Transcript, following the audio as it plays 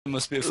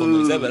most beautiful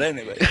noise ever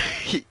anyway.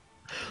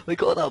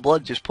 Look at all that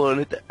blood just pouring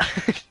out it.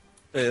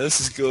 Right, let's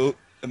just go.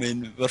 I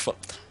mean, we're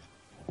fucked.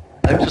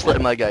 I'm just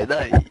letting my guy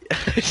die. I'm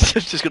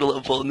just gonna let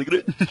him fall on the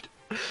ground.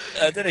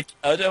 I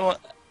don't want...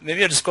 Maybe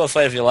you're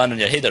disqualified if you land on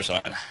your head or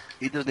something.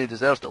 He doesn't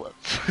deserve to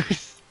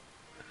live.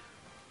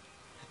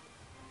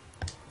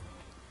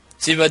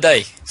 See if I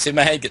die. See if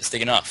my head gets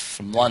taken off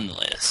from landing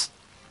like this.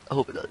 I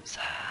hope it does.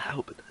 I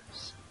hope it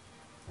does.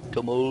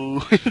 Come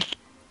on.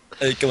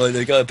 Hey, come on,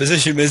 I gotta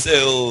position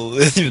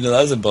myself. Even though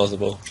that's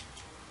impossible.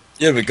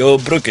 Here we go,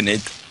 broken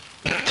head.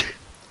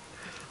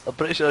 I'm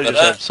pretty sure I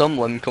just had some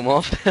limb come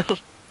off there.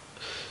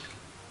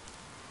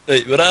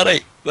 Right, we're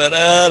alright. We're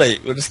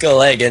alright. We're just gonna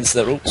lay against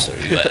the ropes.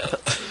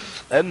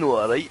 I'm not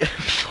alright. I'm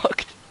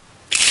fucked.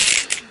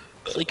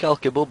 It's like Al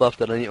Kebab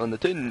after a night on the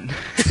toon.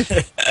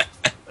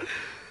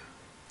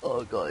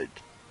 Oh god.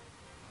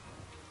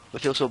 I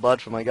feel so bad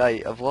for my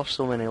guy. I've lost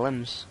so many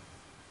limbs.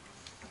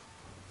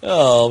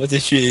 Oh, what a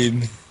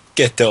shame.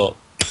 Get up.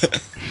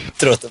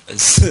 Trot up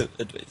his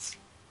advice.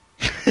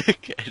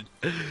 Get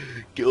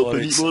up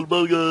and eat more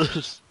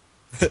burgers.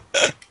 Look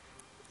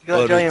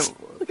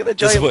at the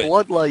giant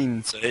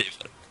bloodline. Sorry.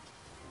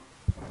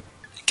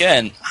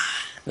 Again,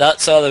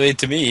 that's all the way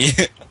to me.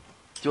 Do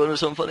you want to know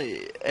something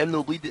funny? I'm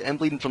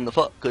bleeding from the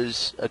foot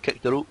because I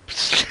kicked the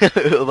ropes out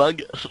of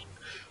anger.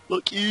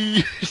 Look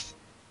you!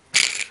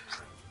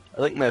 I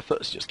think my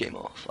foot's just came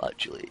off,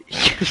 actually.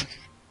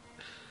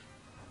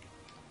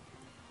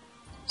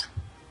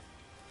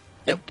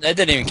 Yep. I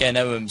didn't even care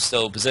now I'm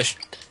still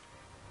positioned.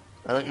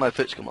 I think my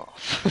foot's come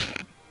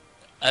off.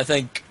 I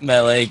think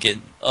my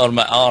leg or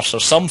my arse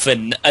or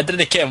something, I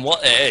didn't care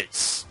what it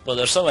is, but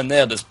there's something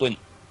there that's bleeding.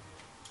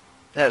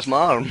 That's my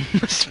arm.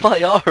 It's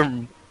my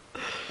arm.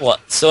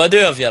 What? So I do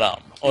have your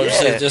arm? Or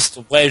is Yeah. it just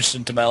wedged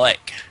into my leg?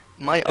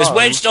 My It's arm.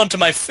 wedged onto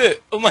my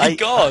foot! Oh my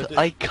god!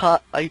 I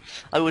can't. I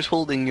was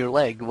holding your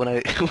leg when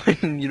I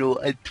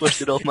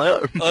twisted off my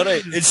arm.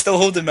 Alright, it's still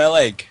holding my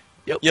leg.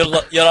 Yep.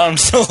 Your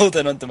arm's still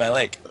holding onto my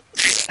leg.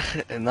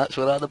 And that's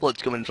where all the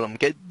blood's coming from,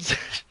 kids.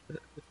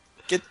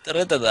 Get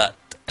rid of that.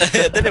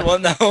 I didn't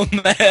want that on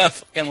my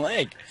fucking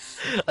leg.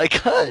 I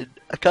can't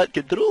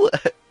control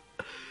it.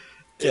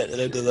 Get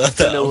rid of that.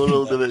 In a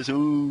world of its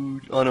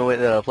own. Oh no, wait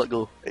there, I've let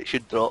go. It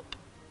should drop.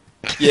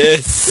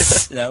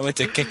 Yes! Now I want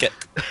to kick it.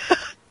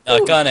 I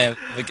can't,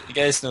 the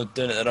guy's not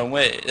doing it the wrong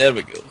way. There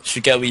we go.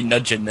 Should get a wee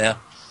nudge in there.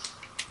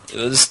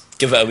 We'll just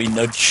give it a wee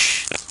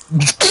nudge.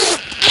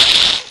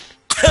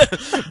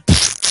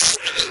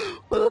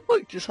 What the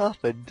fuck just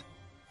happened?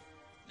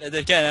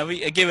 Again,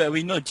 I gave it a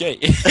wee nudge, eh?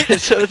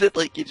 It sounded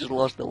like you just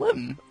lost a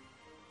limb.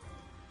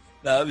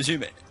 Nah, that was you,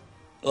 mate.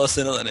 Lost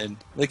another end.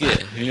 Look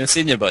at it. You're not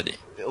seeing your body.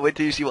 Wait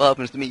till you see what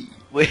happens to me.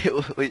 Wait, here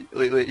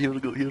we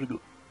go.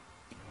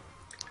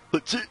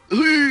 What's it?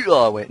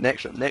 Oh wait,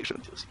 next round,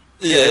 Chelsea.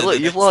 Yeah, look,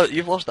 you've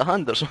lost a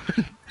hand or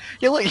something.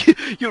 Yeah,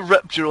 look, you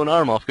ripped your own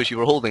arm off because you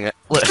were holding it.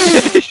 Look.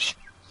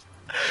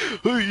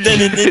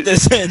 Didn't need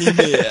this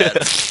anymore.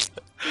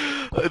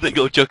 I think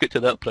I'll chuck it to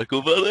that prick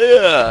over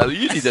there.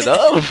 You need an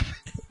arm.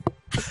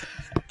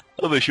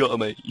 Have a shot at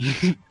me.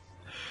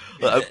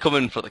 Look, I'm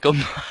coming for the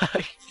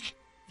comeback.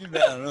 You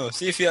better know.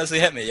 See if you actually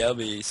hit me, I'll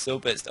be so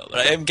pissed off.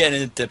 Right, I'm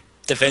getting into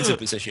defensive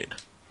position.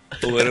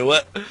 Over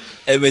what?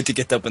 I'm going to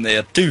get up in the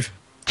air too.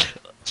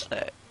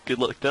 Good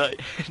luck to that.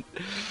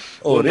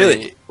 Oh,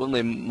 really?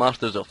 Only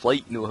masters of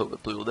flight know how to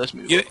play with this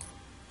move.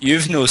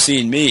 You've no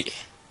seen me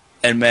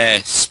in my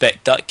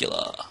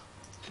spectacular.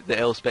 The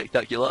El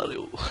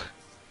Spectaculario.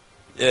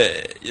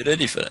 Yeah, you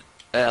ready for it?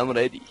 I'm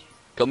ready.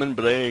 Come and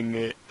bring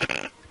it.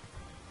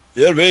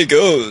 Here we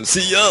go.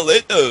 See ya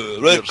later.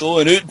 Right,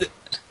 going out.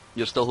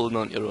 You're still holding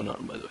on to your own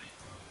arm, by the way.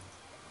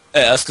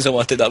 Hey, that's because I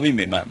wanted that with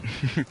me, man.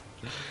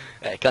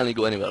 I can't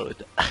go anywhere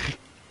with it.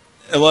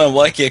 I want to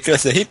whack you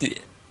across the head with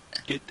it.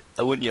 Good.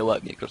 I want you to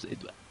whack me across the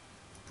head with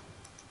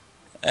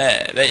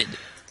Right.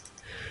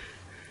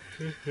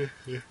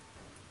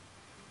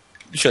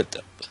 Shut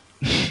up.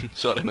 it.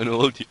 Sorry, man, I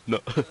hold you. No.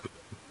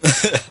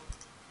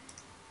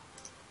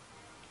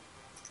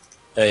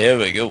 Hey, here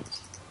we go.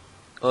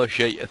 Oh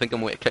shit, I think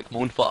I'm going to kick my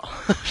own foot.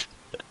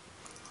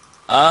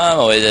 I'm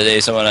away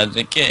today, someone I'm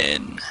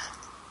thinking.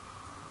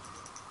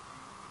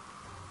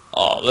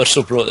 Oh, we're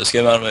so pro at this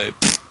game, aren't we?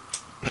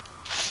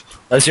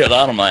 That's your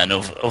arm, man,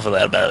 over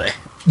there, Barry.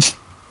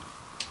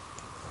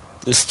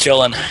 Just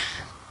chilling.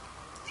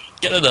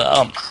 Get rid of the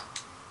arm.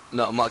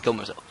 No, I'm not killing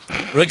myself.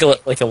 Wriggle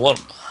it like a worm.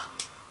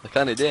 I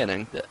can't do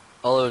anything.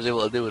 All I was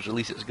able to do was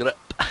release its grip.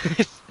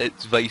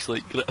 Its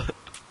vice-like grip.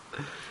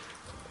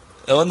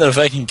 I wonder if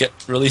I can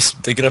release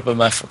the grip of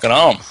my fucking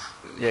arm.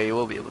 Yeah, you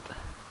will be able to.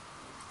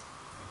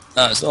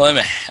 No, it's not let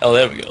me. Oh,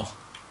 there we go.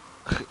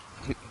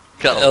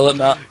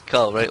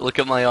 Carl, right, look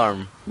at my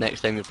arm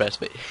next time you press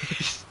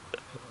space.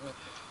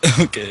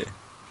 Okay.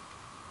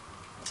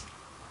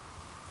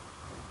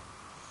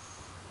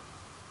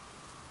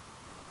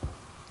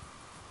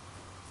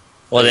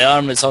 Well, the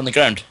arm is on the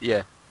ground.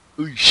 Yeah.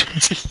 Ooh,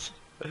 just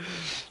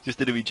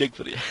did a wee jig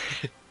for you.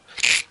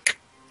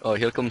 Oh,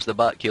 here comes the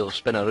back heel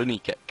spin a Rooney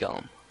kick,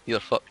 Callum. You're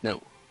fucked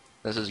now.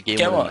 This is a game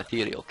Come with on.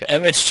 material kit.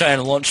 Image trying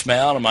to launch my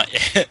arm at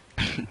you.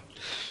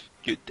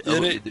 Good. I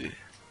hope you do.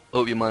 I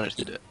hope you manage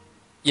to do it.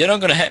 You're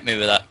not gonna hit me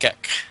with that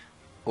kick.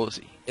 We'll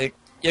see.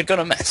 You're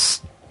gonna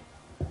miss.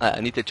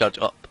 I need to charge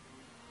up.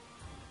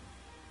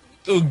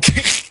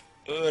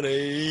 Alright,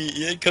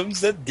 here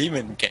comes the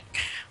demon kick.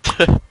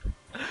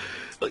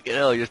 Fucking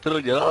hell, you're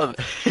throwing your arm.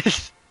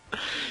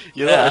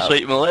 You're Yeah. not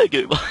swipe my leg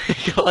out, but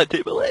you can't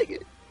take my leg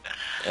out.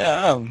 Yeah,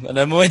 I am, and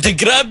I'm going to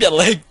grab your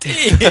leg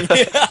too.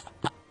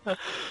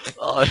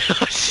 Oh,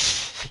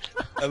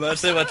 I'm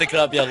actually about to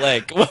grab your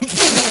leg.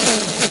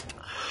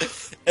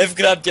 I've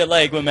grabbed your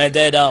leg with my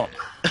dead arm.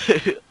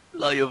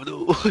 no, you've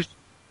no.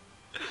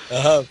 I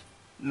have.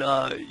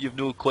 Nah, you've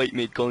no quite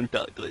made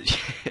contact with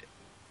it.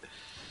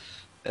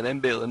 And I'm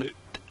bailing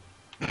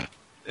out.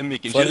 I'm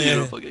making sure Funny, you eh?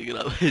 don't fucking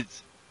grab it.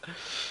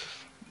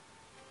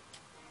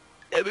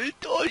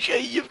 Oh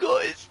shit, you've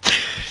got it.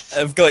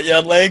 I've got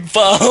your leg,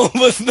 pal,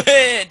 with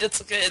me.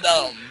 Just okay,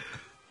 down.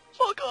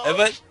 Fuck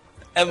off.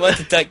 I want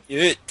to take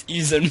you out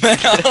using my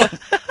arm.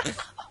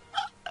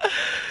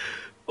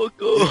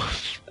 Fuck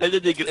off.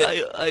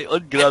 I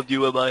ungrabbed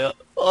you with my arm.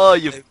 Oh,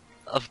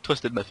 I've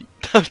twisted my feet.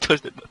 I've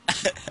twisted my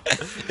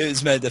feet. It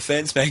was my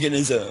defense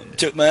mechanism.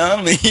 Took my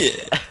arm here.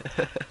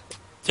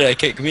 Try to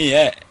kick me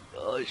out.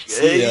 Oh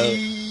See ya.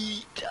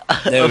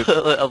 shit. No.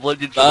 I've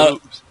lunged for the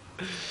ropes.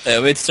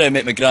 Wait to try and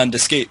make my grand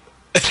escape.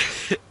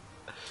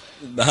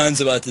 My hand's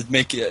about to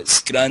make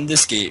its grand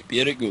escape.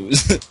 Here it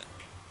goes.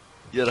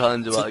 Your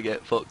hands about to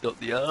get fucked up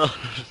the arse.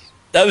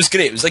 That was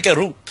great. It was like a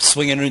rope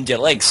swinging around your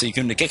legs so you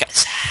couldn't kick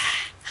it.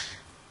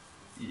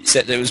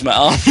 Except it was my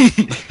arm.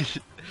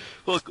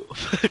 Fuck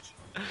off.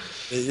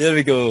 There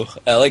we go.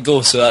 I let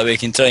go so that way I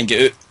can try and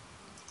get out.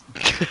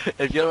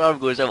 If your arm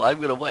goes out,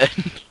 I'm gonna win.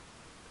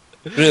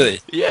 Really?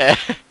 Yeah.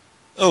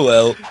 Oh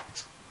well.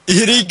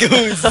 Here he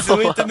goes. It's a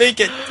way to make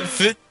it.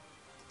 Foot.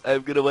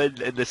 I'm gonna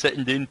win in the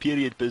sitting down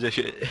period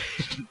position.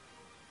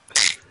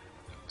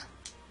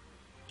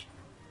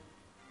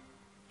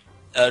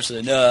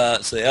 Actually, no,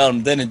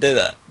 arm didn't do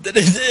that.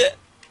 Didn't do it.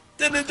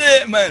 Didn't do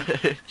it, man.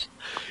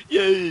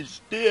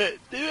 Yes, do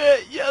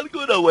it, you're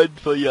gonna win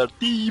for your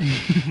team.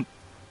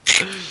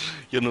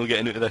 You're not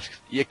getting out of this.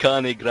 You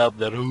can't grab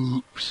the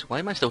ropes. Why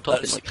am I still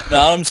talking like that? My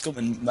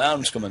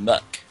arm's coming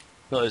back.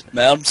 No, it's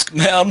My arm's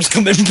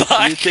coming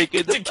back You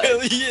taking to the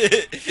kill you.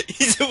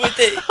 He's with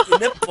it in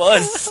the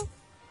pus.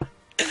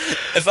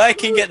 If I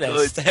can get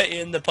this to hit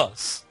you in the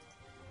pus,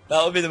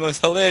 that'll be the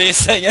most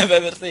hilarious thing I've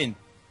ever seen.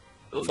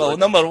 Oh, Well, God.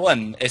 number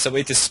one, it's a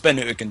way to spin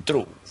out of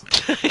control.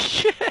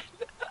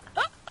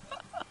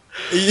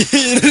 Are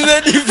you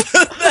ready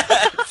for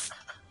this?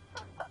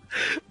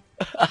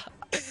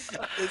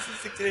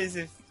 This is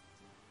crazy.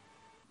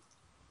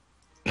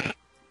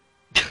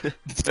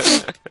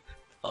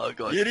 Oh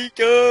god. Here he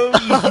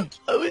comes!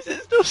 How is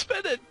it still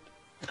spinning?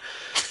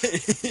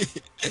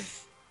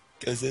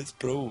 Cause it's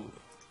pro.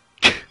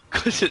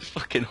 Because it's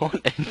fucking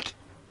haunted.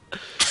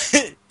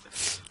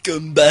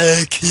 Come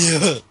back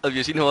here! Have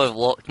you seen how I've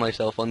locked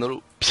myself on the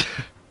ropes?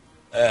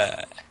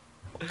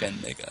 Fucking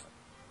nigga.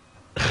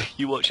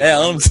 You watch Hey, it.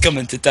 arm's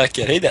coming to take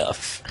your head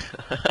off.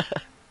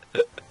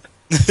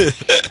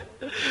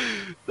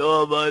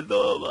 No man,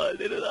 do that,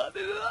 do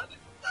that.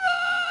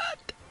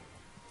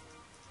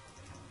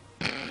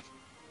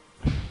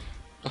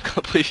 I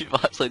can't believe you've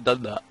actually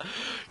done that.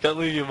 Can't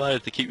believe you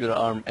managed to keep your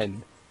arm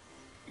in.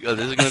 God,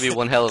 this is going to be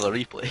one hell of a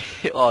replay.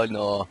 Oh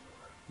no,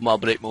 I'm gonna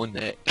break my own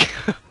neck.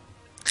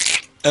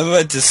 I'm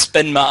about to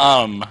spin my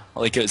arm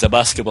like it was a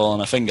basketball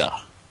on a finger.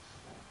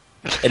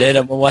 And then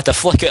I'm going to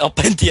flick it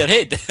up into your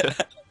head.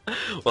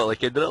 What,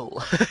 like a drill?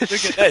 Look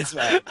at this,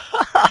 man.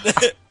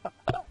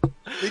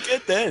 Look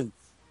at this.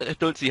 I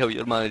don't see how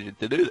you're managing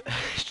to do that,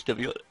 to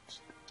be honest.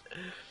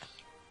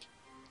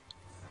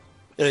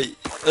 Right,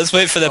 let's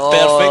wait for the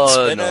perfect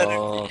spinner.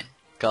 No.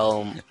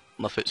 Calm,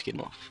 my foot's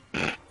came off.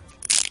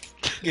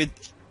 Good.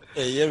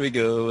 Hey, here we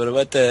go. We're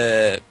about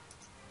to...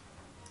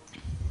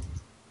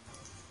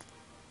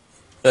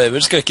 Right, we're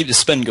just going to keep the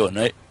spin going,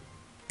 right?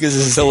 Because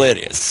this is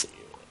hilarious.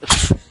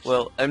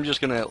 Well, I'm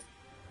just gonna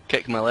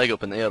kick my leg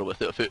up in the air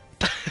without a foot.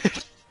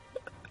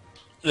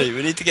 Right,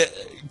 we need to get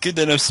good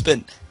enough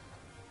spin.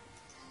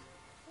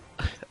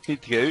 I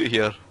need to get out of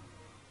here.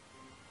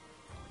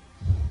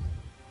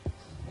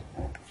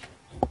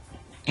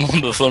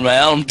 Before my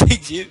arm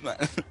takes you out,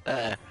 man.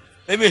 Uh,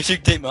 Maybe I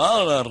should take my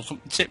arm or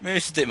maybe I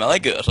should take my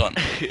leg out or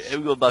something.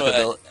 I'm going back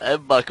Right.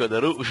 I'm back on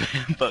the rope.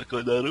 I'm back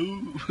on the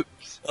rope.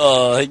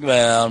 Oh, I think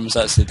my arm's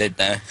actually dead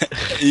now.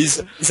 he's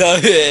out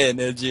of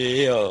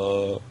energy.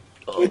 Oh,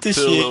 what a poor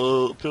shit.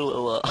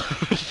 little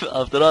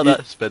After all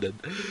that spinning.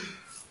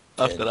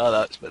 After all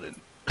that spinning.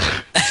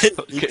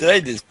 He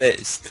tried his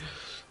best.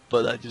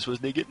 But that just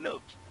wasn't good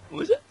enough.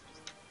 Was it?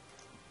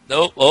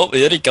 No, oh,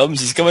 here he comes.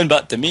 He's coming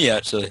back to me,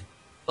 actually.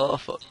 Oh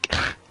fuck.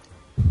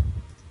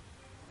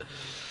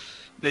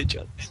 No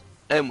chance.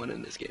 I'm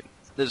winning this game.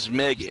 This is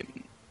my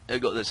game. I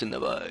got this in the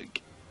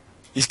bag.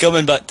 He's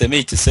coming back to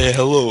me to say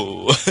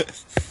hello.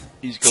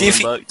 He's see coming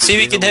if back to see if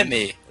he say can hit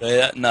hello. me.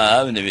 Right? Nah,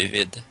 I wouldn't be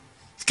afraid.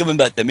 He's coming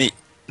back to me.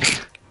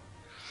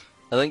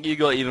 I think you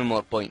got even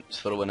more points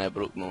for when I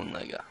broke my own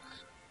leg.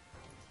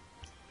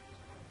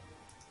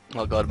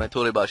 Oh god, my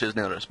Toribash is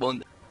now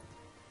responding.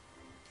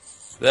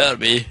 Better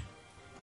be.